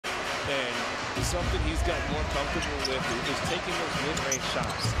And something he's got more comfortable with is taking those mid-range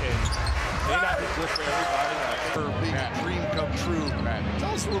shots. And may not be good for everybody. Her big dream come true.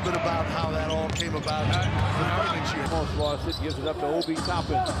 Tell us a little bit about how that all came about. Almost lost it, gives it up to Obi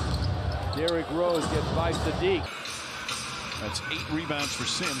Toppin. Derrick Rose gets by Sadiq. That's 8 rebounds for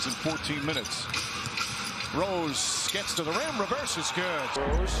Sims in 14 minutes. Rose gets to the rim, reverse is good.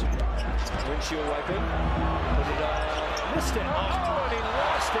 Rose, windshield wiping, put it missed it. Oh, and he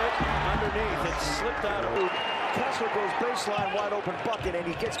lost it underneath. It slipped out of it. Kessler goes baseline, wide open bucket, and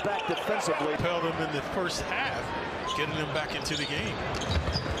he gets back defensively. Held them in the first half, getting them back into the game.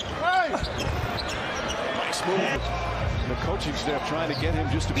 Nice move. The coaching staff trying to get him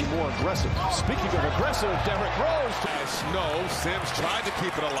just to be more aggressive. Speaking of aggressive, Derrick Rose. No, Sims tried to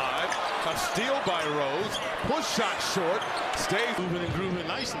keep it alive. A steal by Rose. Push shot short. Stays Moving and grooving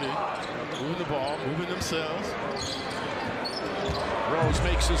nicely. Moving the ball, moving themselves. Rose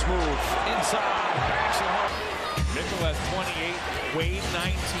makes his move. Inside. Backs it home. Mitchell has 28, Wade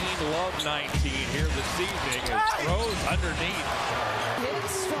 19, Love 19 here this evening. As Rose underneath.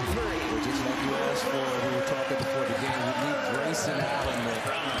 Hits from three. Just like you asked for, we were talking before the game. We need Grayson Allen to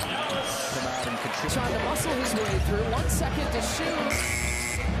come out and contribute. Trying to muscle his way through. 1 second to shoot.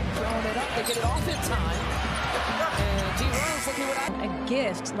 Throwing it up. They get it off in time. And D. Rose looking what I... A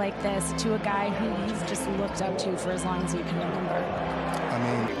gift like this to a guy who you've just looked up to for as long as you can remember. I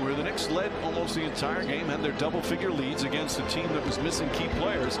mean, where the Knicks led almost the entire game, had their double-figure leads against a team that was missing key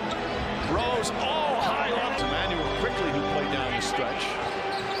players. Rose, high up to Emmanuel quickly, who played down the stretch.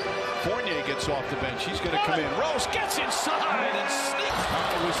 Fournier gets off the bench. He's going to come in. Rose gets inside and sneaks.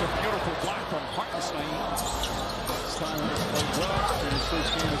 It was a beautiful block from Hartenstein. Stein played well in his first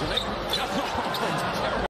game as a Knick.